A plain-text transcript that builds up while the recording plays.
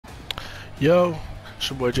Yo, it's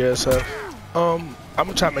your boy JSF. I'm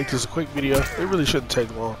gonna try to make this a quick video. It really shouldn't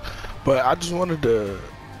take long, but I just wanted to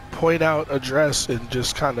point out, address, and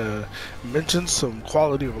just kind of mention some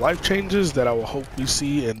quality of life changes that I will hope we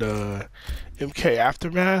see in MK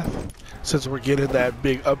Aftermath. Since we're getting that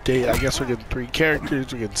big update, I guess we're getting 3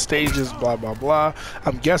 characters, we're getting stages, blah blah blah.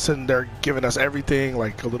 I'm guessing they're giving us everything,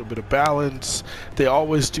 like a little bit of balance. They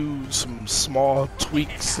always do some small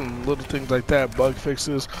tweaks and little things like that, bug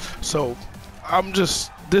fixes. So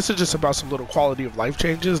this is just about some little quality of life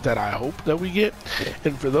changes that I hope that we get.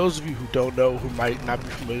 And for those of you who don't know, who might not be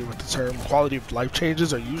familiar with the term, quality of life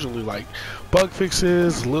changes are usually like bug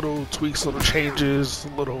fixes, little tweaks, little changes,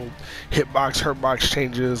 little hitbox, hurtbox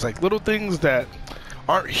changes, like little things that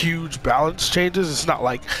aren't huge balance changes. It's not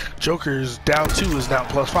like Joker's down 2 is now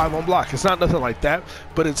 +5 on block. It's not nothing like that,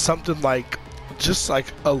 but it's something like just like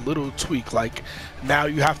a little tweak, like now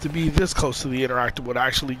you have to be this close to the interactable to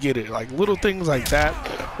actually get it, like little things like that,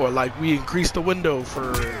 or like we increase the window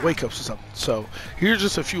for wake ups or something. So here's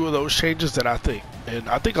just a few of those changes that I think, and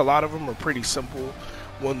I think a lot of them are pretty simple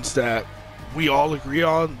ones that we all agree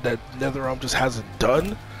on that NetherRealm just hasn't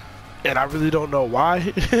done. And I really don't know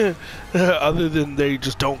why, other than they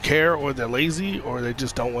just don't care, or they're lazy, or they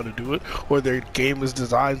just don't want to do it, or their game is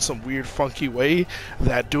designed some weird funky way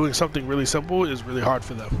that doing something really simple is really hard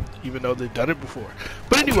for them, even though they've done it before.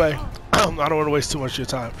 But anyway, I don't want to waste too much of your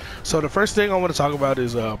time. So the first thing I want to talk about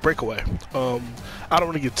is Breakaway. I don't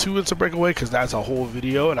want to get too into Breakaway because that's a whole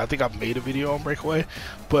video, and I think I've made a video on Breakaway.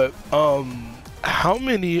 But how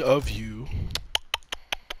many of you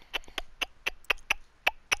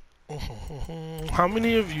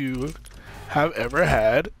have ever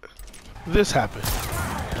had this happen?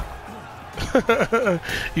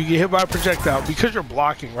 You get hit by a projectile because you're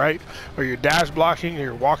blocking, right? Or you're dash blocking, or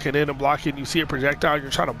you're walking in and blocking, you see a projectile,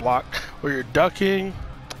 you're trying to block, or you're ducking,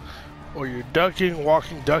 walking,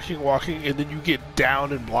 ducking, walking, and then you get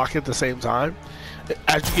down and block at the same time.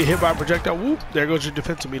 As you get hit by a projectile, whoop, there goes your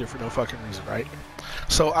defensive meter for no fucking reason, right?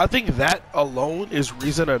 So I think that alone is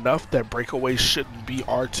reason enough that Breakaway shouldn't be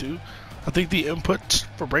R2. I think the input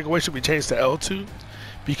for Breakaway should be changed to L2,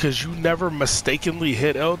 because you never mistakenly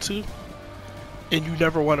hit L2, and you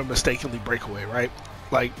never want to mistakenly breakaway, right?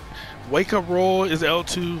 Like, wake up roll is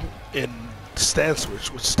L2, and stand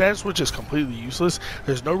switch, which stand switch is completely useless.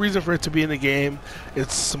 There's no reason for it to be in the game.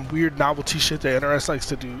 It's some weird novelty shit that NRS likes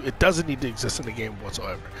to do. It doesn't need to exist in the game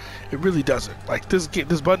whatsoever. It really doesn't. Like, this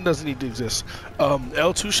button doesn't need to exist.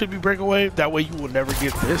 L2 should be breakaway. That way you will never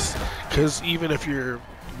get this, because even if you're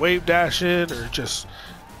wave dashing or just,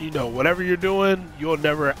 you know, whatever you're doing, you'll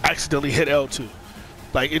never accidentally hit L2.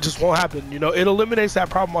 Like, it just won't happen. You know, it eliminates that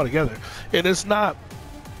problem altogether, and it's not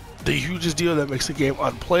the hugest deal that makes the game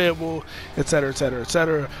unplayable, etc., etc.,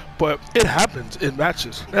 etc. But it happens in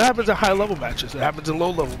matches. It happens in high level matches. It happens in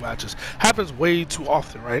low level matches. It happens way too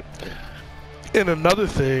often, right? And another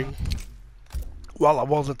thing, while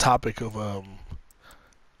I'm on the topic of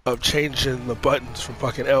changing the buttons from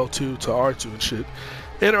fucking L2 to R2 and shit,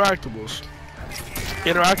 interactables.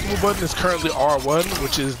 Interactable button is currently R1,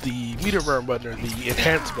 which is the meter burn button, or the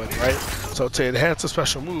enhance button, right? So to enhance a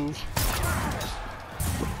special move,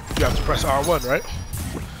 you have to press R1, right?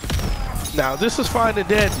 Now this is fine and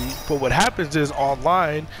dandy, but what happens is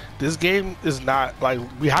online, this game is not, like,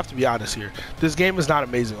 we have to be honest here, this game is not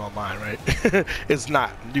amazing online, right? It's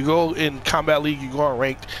not. You go in Combat League, you go on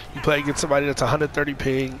ranked, you play against somebody that's 130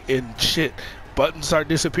 ping and shit, buttons start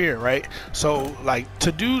disappearing, right? So, like,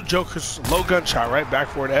 to do Joker's low gunshot, right, back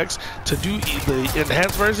forward X, to do the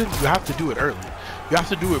enhanced version, you have to do it early. You have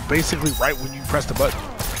to do it basically right when you press the button.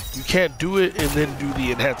 You can't do it and then do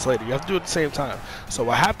the enhanced later. You have to do it at the same time. So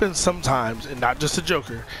what happens sometimes, and not just the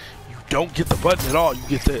Joker, you don't get the button at all, you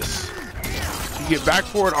get this. You get back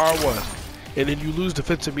forward R1, and then you lose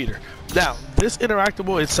defensive meter. Now, this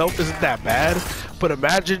interactable itself isn't that bad, but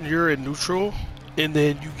imagine you're in neutral, and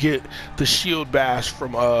then you get the shield bash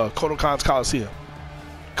from Kodokan's Coliseum.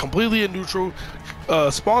 Completely in neutral,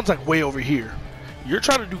 spawn's like way over here. You're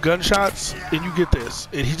trying to do gunshots, and you get this,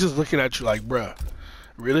 and he's just looking at you like, bruh,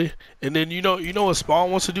 really? And then you know what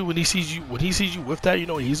Spawn wants to do when he sees you with that. You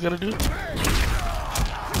know what he's gonna do?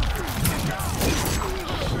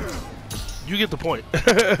 You get the point.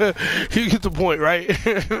 You get the point, right?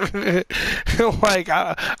 Like,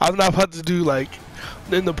 I'm not about to do, like,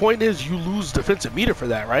 and the point is you lose defensive meter for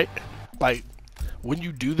that, right? Like, when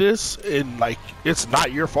you do this, and like, it's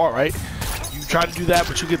not your fault, right? You try to do that,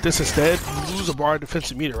 but you get this instead, you lose a bar of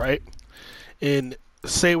defensive meter, right? And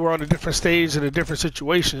say we're on a different stage in a different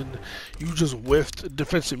situation, you just whiffed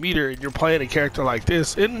defensive meter and you're playing a character like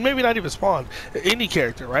this, and maybe not even Spawn, any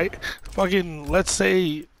character, right? Fucking let's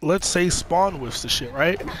say Spawn whiffs the shit,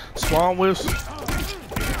 right? Spawn whiffs.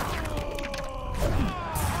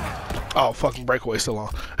 Oh, fucking breakaway still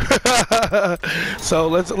on. So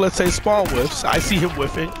let's say Spawn whiffs. I see him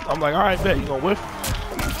whiffing. I'm like, all right, bet you gonna whiff,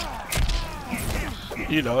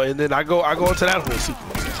 you know, and then I go into that whole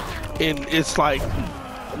sequence, and it's like,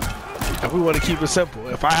 if we want to keep it simple,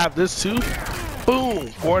 if I have this too, boom,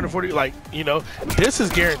 440, like, you know, this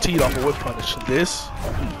is guaranteed off of whiff punish. This,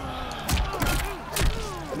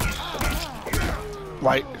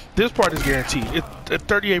 like, this part is guaranteed. It's at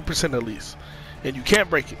 38% at least, and you can't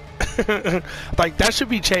break it. Like, that should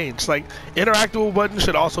be changed. Like, interactable button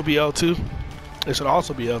should also be L2. It should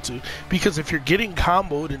also be L2, because if you're getting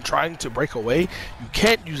comboed and trying to break away, you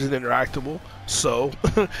can't use an interactable. So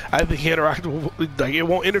I think interactable, like, it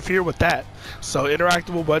won't interfere with that. So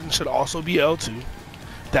interactable button should also be L2.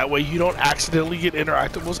 That way you don't accidentally get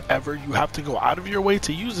interactables ever. You have to go out of your way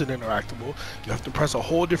to use an interactable. You have to press a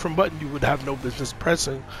whole different button you would have no business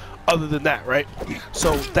pressing other than that, right?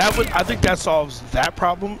 So that would, I think that solves that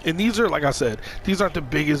problem. And these are, like I said, these aren't the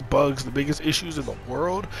biggest bugs, the biggest issues in the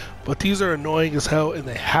world, but these are annoying as hell and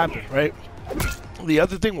they happen, right? The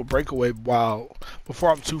other thing with breakaway,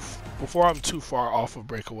 before I'm too far off of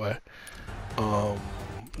breakaway, no,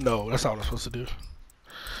 that's not what I'm supposed to do.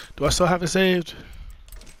 Do I still have it saved?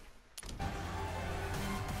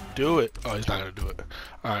 Do it. Oh, he's not gonna do it.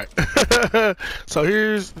 All right. So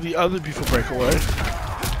here's the other beautiful breakaway,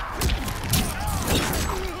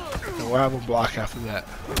 and we'll have a block after that.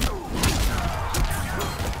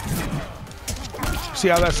 See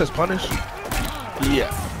how that says punish?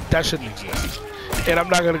 Yeah, that shouldn't exist. And I'm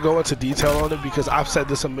not gonna go into detail on it because I've said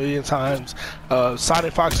this a million times.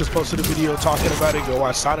 Sonic Fox has posted a video talking about it. Go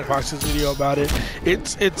watch Sonic Fox's video about it.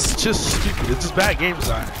 It's just stupid. It's just bad game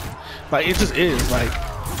design. Like, it just is. Like,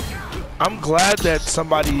 I'm glad that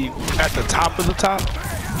somebody at the top of the top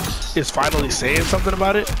is finally saying something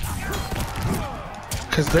about it.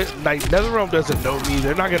 Because, like, NetherRealm doesn't know me.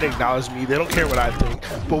 They're not going to acknowledge me. They don't care what I think.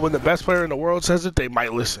 But when the best player in the world says it, they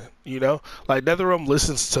might listen, you know? Like, NetherRealm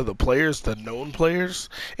listens to the players, the known players,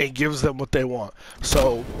 and gives them what they want.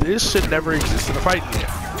 So, this should never exist in a fighting game.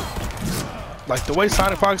 Like, the way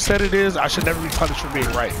Sonic Fox said it is, I should never be punished for being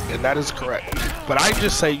right, and that is correct. But I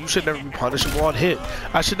just say you should never be punishable on hit.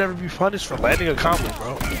 I should never be punished for landing a combo,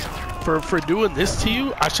 bro. For doing this to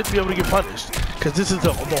you, I shouldn't be able to get punished, because this is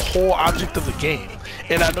the whole object of the game.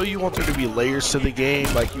 And I know you want there to be layers to the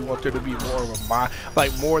game, like you want there to be more of a mind,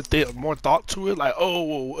 like more thought to it, like, oh,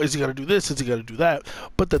 well, is he gonna do this? Is he gonna do that?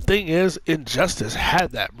 But the thing is, Injustice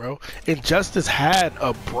had that, bro. Injustice had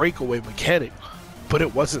a breakaway mechanic, but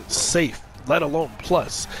it wasn't safe. Let alone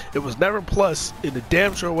plus. It was never plus, and the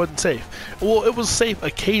damn sure wasn't safe. Well, it was safe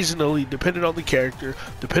occasionally, depending on the character,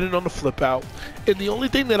 depending on the flip out. And the only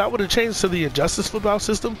thing that I would have changed to the Injustice flip out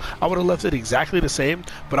system, I would have left it exactly the same,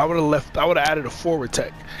 but I would have added a forward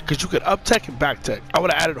tech, because you could up tech and back tech. I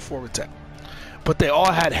would have added a forward tech. But they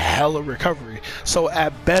all had hella recovery. So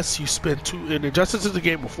at best, you spend and Injustice is a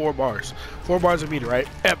game with 4 bars. 4 bars of meter, right?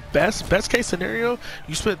 At best case scenario,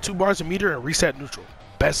 you spend 2 bars of meter and reset neutral.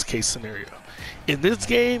 Best case scenario. In this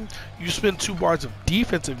game, you spend 2 bars of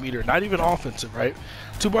defensive meter, not even offensive, right?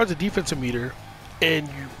 2 bars of defensive meter, and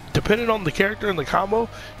you, depending on the character and the combo,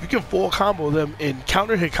 you can full combo them in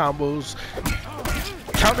counter hit combos.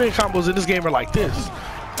 Counter hit combos in this game are like this,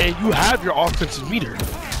 and you have your offensive meter,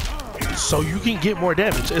 so you can get more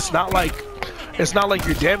damage. It's not like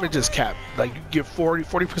your damage is capped. Like, you get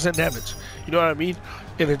 40% damage. You know what I mean?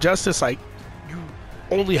 In Injustice, like, you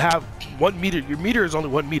only have 1 meter. Your meter is only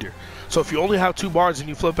 1 meter. So if you only have 2 bars and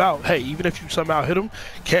you flip out, hey, even if you somehow hit them,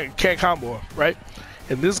 can't combo them, right?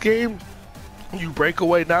 In this game, you break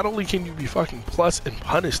away. Not only can you be fucking plus and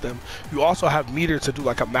punish them, you also have meter to do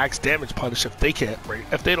like a max damage punish if they can't break,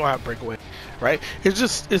 if they don't have breakaway, right?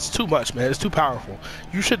 It's too much, man. It's too powerful.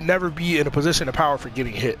 You should never be in a position of power for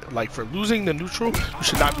getting hit. Like, for losing the neutral, you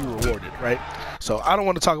should not be rewarded, right? So I don't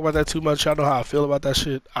want to talk about that too much. Y'all know how I feel about that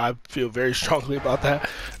shit. I feel very strongly about that.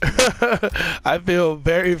 I feel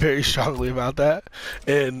very, very strongly about that.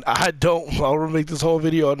 And I don't want to make this whole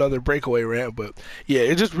video another breakaway rant, but yeah,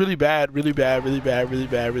 it's just really bad, really bad, really bad, really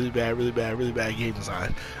bad, really bad, really bad, really bad game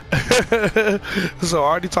design. So I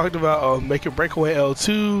already talked about making breakaway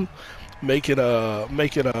L2, making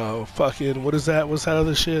a fucking, what is that? What's that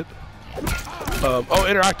other shit? Oh,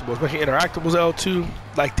 interactables. Making interactables L2.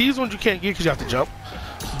 Like, these ones you can't get because you have to jump.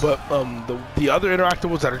 But the other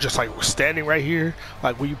interactables that are just like standing right here,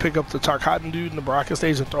 like when you pick up the Tarkatan dude in the Baraka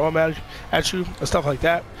stage and throw him at you and stuff like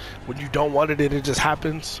that, when you don't want it and it just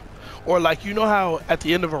happens. Or like, you know how at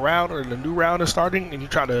the end of a round or the new round is starting and you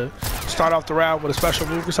try to start off the round with a special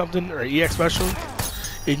move or something, or an EX special,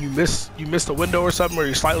 and you miss the window or something, or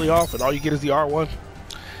you're slightly off and all you get is the R1?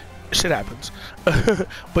 Shit happens.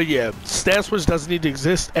 But yeah, stand switch doesn't need to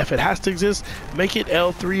exist. If it has to exist, make it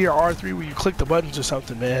L3 or R3 where you click the buttons or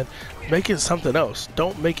something, man. Make it something else.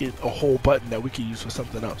 Don't make it a whole button that we can use for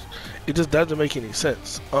something else. It just doesn't make any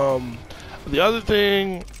sense. The other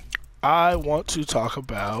thing I want to talk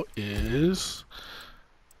about is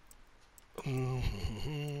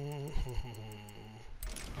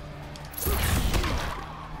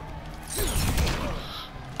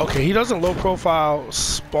okay, he doesn't low profile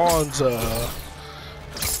spawns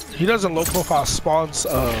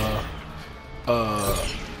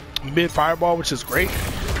mid fireball, which is great,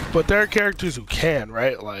 but there are characters who can,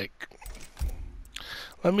 right? Like,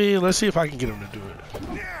 let's see if I can get him to do it.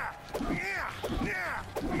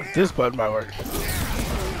 This button might work.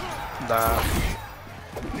 Nah,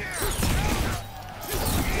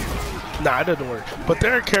 it doesn't work. But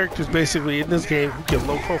there are characters basically in this game who can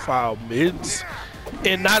low profile mids,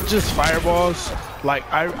 and not just fireballs. Like,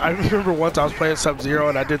 I remember once I was playing Sub-Zero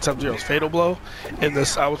and I did Sub-Zero's Fatal Blow, and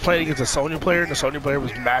I was playing against a Sonya player, and the Sonya player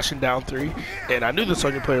was mashing down 3, and I knew the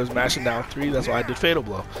Sonya player was mashing down 3, that's why I did Fatal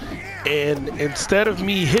Blow. And instead of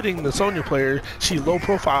me hitting the Sonya player, she low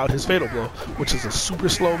profiled his Fatal Blow, which is a super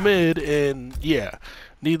slow mid, and yeah,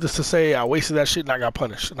 needless to say, I wasted that shit and I got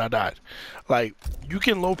punished and I died. Like, you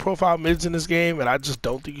can low profile mids in this game, and I just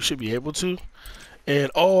don't think you should be able to.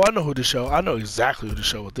 And oh, I know who to show. I know exactly who to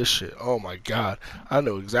show with this shit. Oh my god, I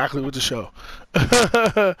know exactly what to show.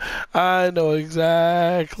 I know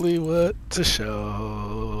exactly what to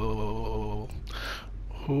show.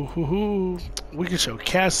 We can show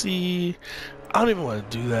Cassie. I don't even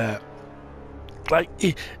want to do that. Like,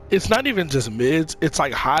 it's not even just mids, it's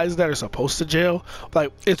like highs that are supposed to jail.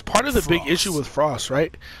 Like, it's part of the big issue with Frost,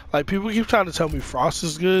 right? Like, people keep trying to tell me Frost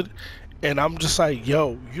is good, and I'm just like,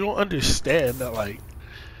 yo, you don't understand that, like,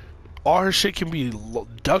 all her shit can be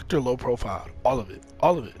ducked or low profile. All of it.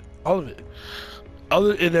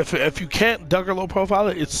 And if you can't duck or low profile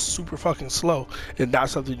it, it's super fucking slow, and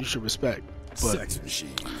that's something you should respect. But sex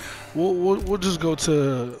machine. We'll just go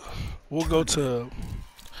to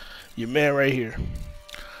your man right here.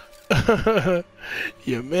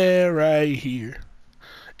 Your man right here.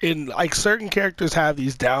 And like, certain characters have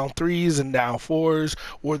these down 3s and down 4s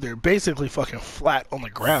where they're basically fucking flat on the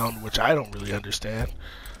ground, which I don't really understand.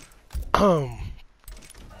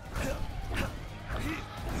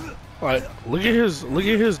 Like, look at his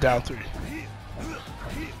down 3.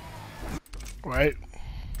 Right?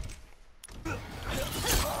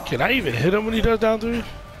 Can I even hit him when he does down 3?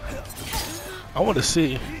 I want to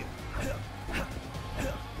see.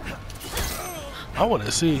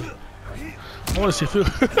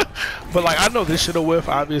 But like, I know this shit'll whiff,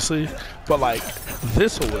 obviously, but like,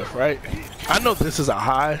 this'll whiff, right? I know this is a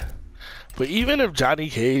high, but even if Johnny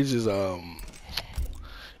Cage is even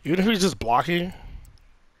if he's just blocking,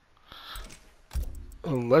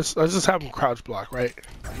 let's just have him crouch block, right?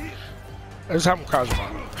 Let's have him crouch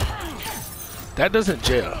block. That doesn't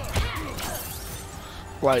jail.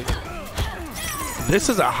 Like, this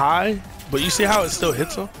is a high, but you see how it still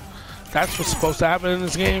hits him? That's what's supposed to happen in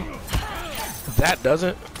this game. That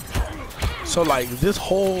doesn't. So like, this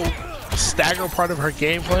whole stagger part of her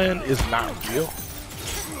game plan is not real.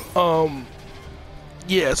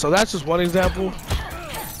 Yeah, so that's just one example.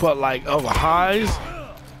 But like, of highs,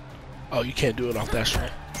 oh, you can't do it off that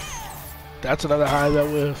string. That's another high that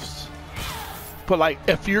whiffs. But like,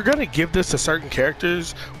 if you're gonna give this to certain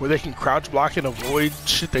characters where they can crouch block and avoid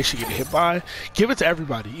shit they should get hit by, give it to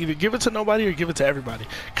everybody. Either give it to nobody or give it to everybody.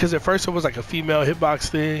 Because at first it was like a female hitbox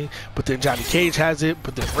thing, but then Johnny Cage has it,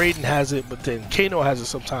 but then Raiden has it, but then Kano has it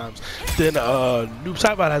sometimes. Then Noob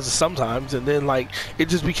Saibot has it sometimes, and then like, it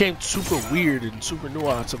just became super weird and super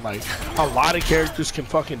nuanced, and like, a lot of characters can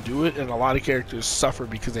fucking do it, and a lot of characters suffer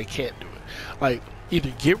because they can't do it. Like, either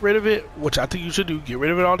get rid of it, which I think you should do, get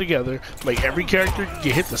rid of it altogether, make every character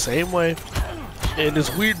get hit the same way. And it's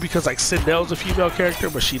weird because like, Sindel's a female character,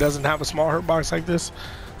 but she doesn't have a small hurt box like this.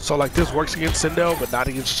 So like, this works against Sindel, but not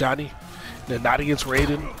against Johnny, and not against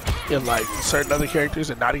Raiden, and like certain other characters,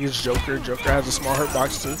 and not against Joker. Joker has a small hurt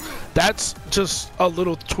box too. That's just a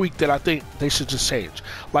little tweak that I think they should just change.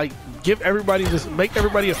 Like, give everybody this, make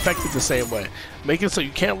everybody affected the same way. Make it so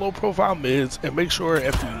you can't low profile mids, and make sure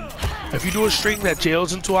if you do a string that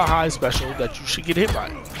jails into a high special, that you should get hit by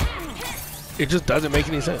it. It just doesn't make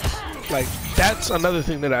any sense. Like that's another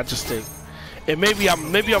thing that I just think. And maybe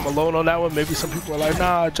I'm alone on that one. Maybe some people are like,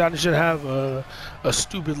 nah, Johnny should have a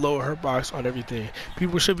stupid lower hurt box on everything.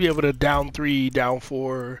 People should be able to down 3, down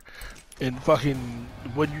 4, and fucking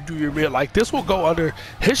when you do your mid, like this will go under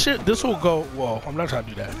his shit. This will go. Well, I'm not trying to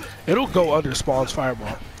do that. It'll go under Spawn's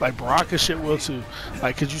fireball. Like Baraka's shit will too.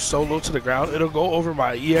 Like, cause you so low to the ground, it'll go over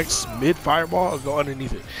my EX mid fireball and go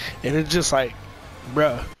underneath it. And it's just like,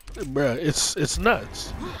 bruh, it's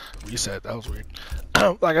nuts. Reset. That was weird.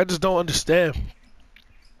 Like I just don't understand.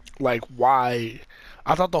 Like why?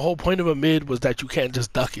 I thought the whole point of a mid was that you can't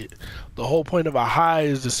just duck it. The whole point of a high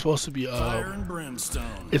is it's supposed to be Fire and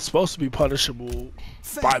brimstone. It's supposed to be punishable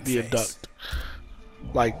by being ducked.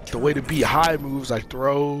 Like the way to beat high moves like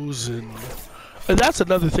throws and that's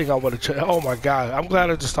another thing I want to check. Oh my god, I'm glad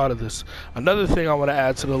I just thought of this. Another thing I want to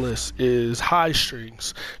add to the list is high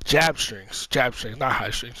strings, jab strings, not high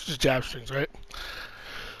strings, just jab strings, right?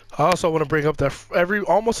 I also want to bring up that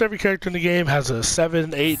almost every character in the game has a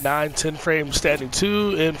 7, 8, 9, 10 frame standing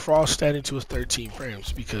 2, and Frost standing 2 is 13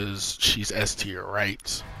 frames because she's S tier,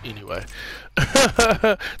 right? Anyway,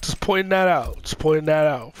 just pointing that out. Just pointing that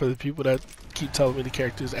out for the people that keep telling me the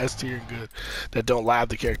character is S tier and good, that don't lab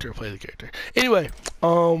the character or play the character. Anyway,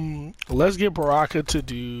 let's get Baraka to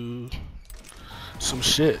do some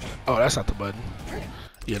shit. Oh, that's not the button.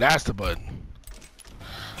 Yeah, that's the button.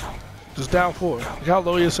 Just down 4. Look how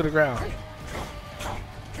low he is to the ground.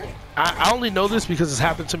 I only know this because it's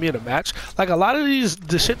happened to me in a match. Like a lot of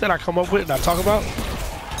the shit that I come up with and I talk about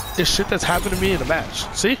is shit that's happened to me in a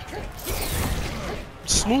match. See?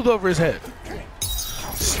 Smooth over his head.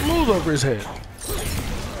 Smooth over his head.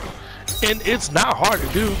 And it's not hard to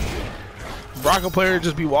do. Baraka player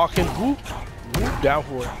just be walking, whoop, whoop, down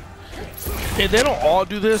 4. And they don't all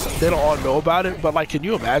do this. They don't all know about it. But like, can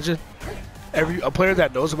you imagine? A player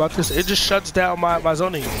that knows about this, it just shuts down my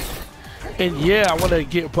zoning. And yeah, I want to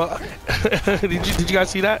get. did you guys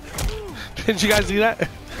see that? Did you guys see that?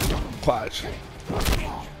 Watch.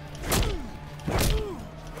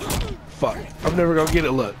 Fuck. I'm never gonna get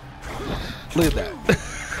it. Look at that.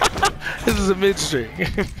 This is a mid string.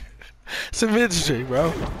 It's a mid string,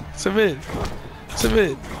 bro. It's a mid. It's a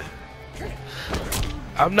mid.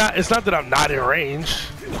 It's not that I'm not in range.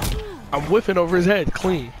 I'm whiffing over his head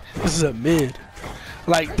clean. This is a mid.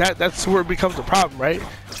 Like that's where it becomes a problem, right?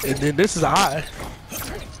 And then this is a high.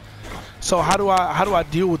 So how do I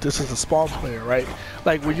deal with this as a Spawn player, right?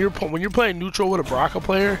 Like when you're playing neutral with a Baraka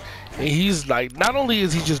player, and he's like, not only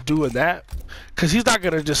is he just doing that, because he's not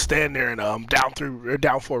gonna just stand there and down 3 or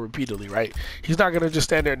down 4 repeatedly, right? He's not gonna just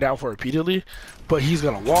stand there and down 4 repeatedly, but he's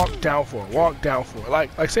gonna walk down 4, walk down 4,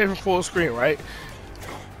 like say from full screen, right?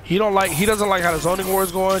 He doesn't like how the zoning war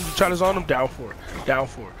is going. You try to zone him, down 4, down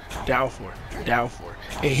 4, down 4, down 4.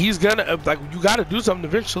 And he's gonna, like, you gotta do something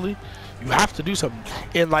eventually. You have to do something.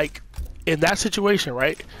 And like, in that situation,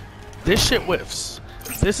 right? This shit whiffs.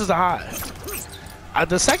 This is a high.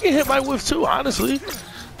 The second hit might whiff too, honestly.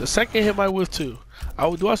 The second hit might whiff too.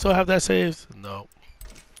 Do I still have that saved? No.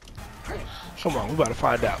 Come on, we about to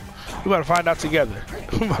find out. We about to find out together.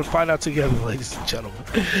 We about to find out together, ladies and gentlemen.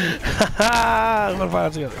 We about to find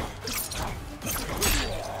out together.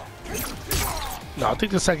 No, I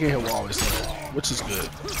think the second hit will always land, which is good.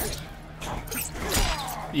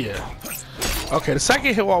 Yeah. Okay, the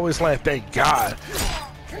second hit will always land, thank God.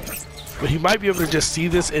 But he might be able to just see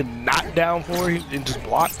this and not down 4 and just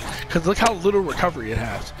block. Because look how little recovery it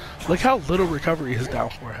has. Look how little recovery his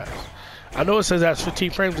down 4 has. I know it says that's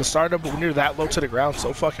 15 frames to start up, but when you're that low to the ground,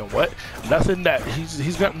 so fucking what? Nothing that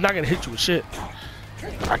he's not gonna hit you with shit.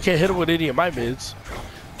 I can't hit him with any of my mids.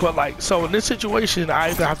 But like, so in this situation,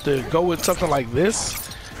 I either have to go with something like this,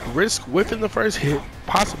 risk whipping the first hit,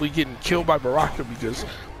 possibly getting killed by Baraka, because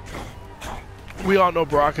we all know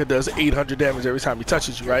Baraka does 800 damage every time he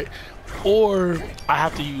touches you, right? Or I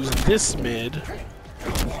have to use this mid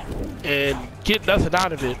and get nothing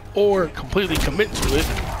out of it, or completely commit to it.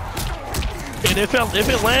 And if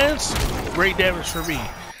it lands, great damage for me.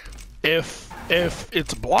 If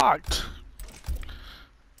it's blocked,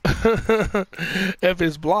 if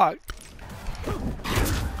it's blocked,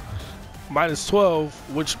 -12,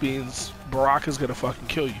 which means Baraka's gonna fucking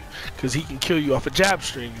kill you, because he can kill you off a jab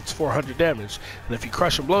string. It's 400 damage, and if he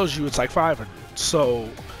crush and blows you, it's like 500. So,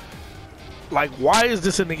 like, why is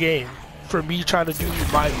this in the game for me trying to do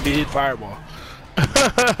my mid fireball?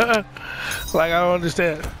 Like, I don't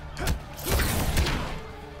understand.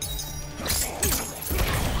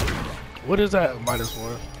 What is that?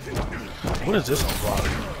 -1. What is this on block?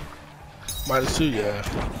 -2, yeah.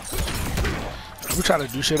 We try to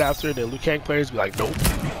do shit after, and then Liu Kang players be like, nope.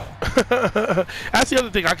 That's the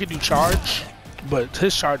other thing. I can do charge, but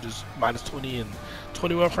his charge is minus 20 and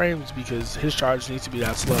 21 frames because his charge needs to be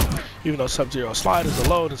that slow. Even though Sub-Zero slide is a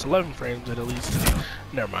load, it's 11 frames at least.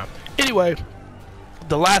 Never mind. Anyway,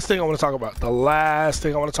 the last thing I want to talk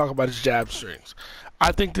about, is jab strings.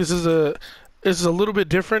 I think this is a little bit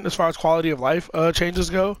different as far as quality of life changes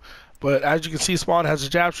go. But as you can see, Spawn has a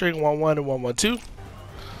jab string 1-1 and 1-1-2.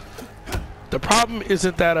 The problem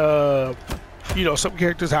isn't that you know, some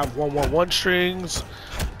characters have 1-1-1 strings.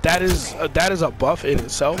 That is a buff in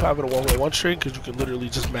itself, having a 1-1-1 string, because you can literally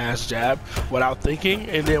just mash jab without thinking,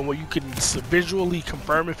 and then when you can visually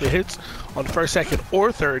confirm if it hits on the first, second,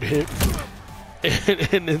 or third hit,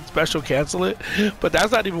 and then special cancel it. But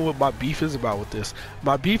that's not even what my beef is about with this.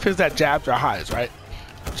 My beef is that jabs are highs, right?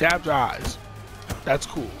 Jabs are highs. That's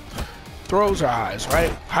cool. Throws are highs, right?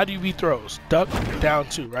 How do you beat throws? Duck, down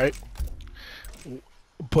 2, right?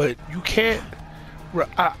 But you can't.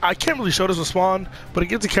 I can't really show this with Spawn, but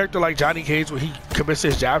against a character like Johnny Cage, when he commits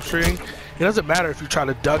his jab string, it doesn't matter if you try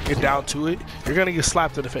to duck and down to it. You're gonna get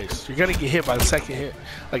slapped in the face. You're gonna get hit by the second hit.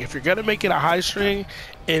 Like, if you're gonna make it a high string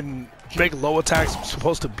and make low attacks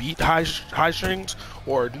supposed to beat high strings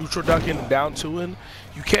or neutral ducking and down two-ing,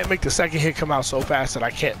 you can't make the second hit come out so fast that I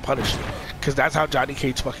can't punish it. Because that's how Johnny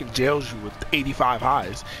Cage fucking jails you with 85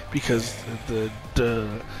 highs, because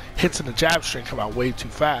the hits in the jab string come out way too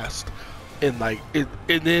fast. And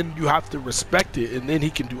and then you have to respect it, and then he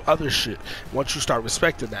can do other shit once you start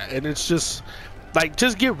respecting that. And it's just like,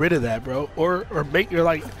 just get rid of that, bro, or make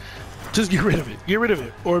your just get rid of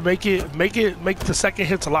it, or make the second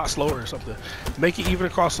hits a lot slower or something. Make it even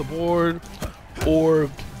across the board, or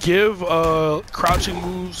give crouching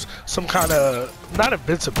moves some kind of, not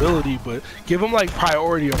invincibility, but give them like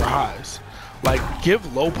priority over highs. Like,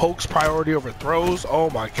 give low pokes priority over throws.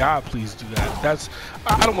 Oh my god, please do that.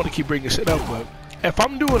 I don't want to keep bringing shit up, but if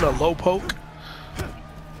I'm doing a low poke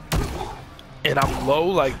and I'm low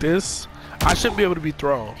like this, I shouldn't be able to be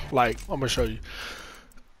thrown. Like, I'm gonna show you.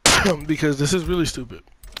 Because this is really stupid.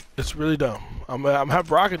 It's really dumb. I'm gonna have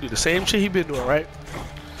Brock do the same shit he been doing, right?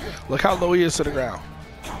 Look how low he is to the ground.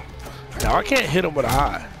 Now I can't hit him with a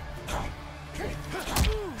high.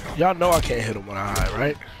 Y'all know I can't hit him with a high,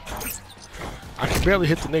 right? I can barely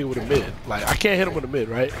hit the nigga with a mid. Like, I can't hit him with a mid,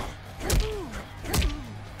 right?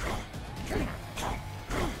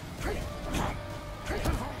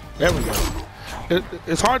 There we go.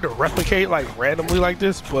 It's hard to replicate like randomly like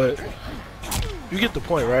this, but you get the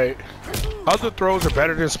point, right? Other throws are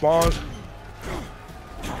better than Spawn's,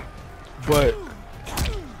 but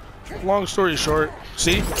long story short,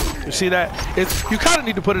 see? You see that? You kind of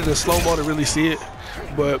need to put it in slow-mo to really see it,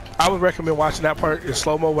 but I would recommend watching that part in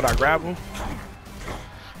slow-mo when I grab them.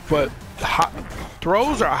 But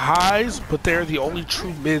throws are highs, but they're the only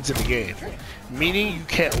true mids in the game. Meaning you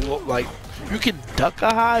can't look like, you can duck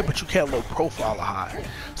a high, but you can't low profile a high.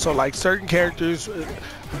 So like certain characters,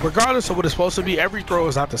 regardless of what it's supposed to be, every throw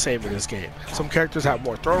is not the same in this game. Some characters have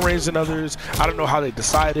more throw range than others. I don't know how they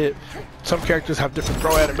decide it. Some characters have different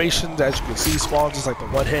throw animations. As you can see, Spawn's is like the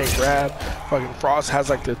one hand grab. Fucking Frost has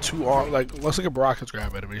like the two arm, like, let's look at Baraka's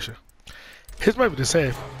grab animation. His might be the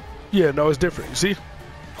same. Yeah, no, it's different. You see?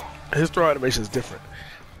 His throw animation is different.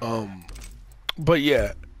 But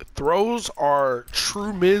yeah, throws are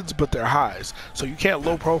true mids, but they're highs. So you can't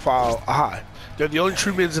low profile a high. They're the only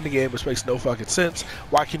true mids in the game, which makes no fucking sense.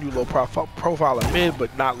 Why can you low profile a mid,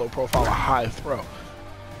 but not low profile a high throw?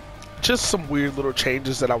 Just some weird little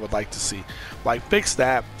changes that I would like to see. Like, fix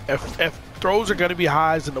that. If throws are going to be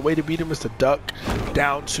highs, and the way to beat them is to duck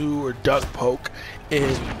down two or duck poke,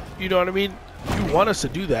 and you know what I mean? You want us to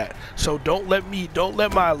do that, so don't let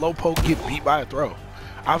my low poke get beat by a throw.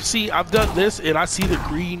 I've done this, and I see the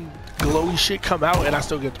green glowy shit come out, and I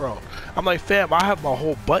still get thrown. I'm like, fam, I have my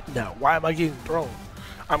whole button out. Why am I getting thrown?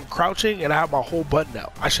 I'm crouching, and I have my whole button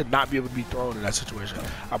out. I should not be able to be thrown in that situation.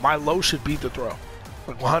 My low should beat the throw,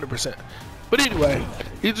 like 100%. But anyway,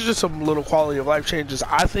 these are just some little quality of life changes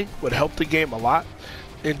I think would help the game a lot.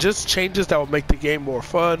 And just changes that would make the game more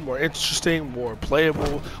fun, more interesting, more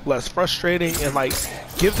playable, less frustrating, and like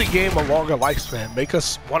give the game a longer lifespan. Make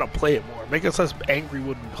us want to play it more. Make us less angry when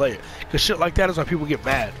we play it. Cause shit like that is why people get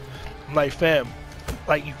mad. I'm like, fam,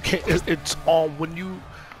 like you can't. It's on when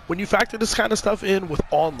you factor this kind of stuff in with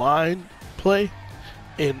online play,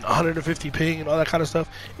 in 150 ping and all that kind of stuff.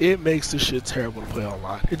 It makes this shit terrible to play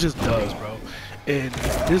online. It just does, bro. And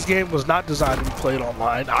this game was not designed to be played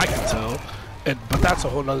online. I can tell. But that's a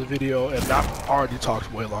whole nother video, and I've already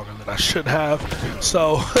talked way longer than I should have.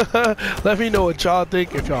 So let me know what y'all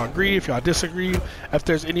think, if y'all agree, if y'all disagree, if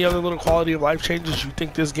there's any other little quality of life changes you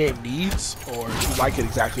think this game needs, or if you like it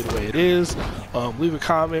exactly the way it is. Leave a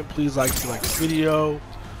comment. Please like the video.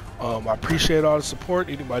 I appreciate all the support.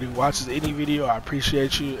 Anybody who watches any video, I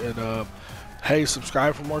appreciate you. And hey,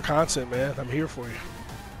 subscribe for more content, man. I'm here for you.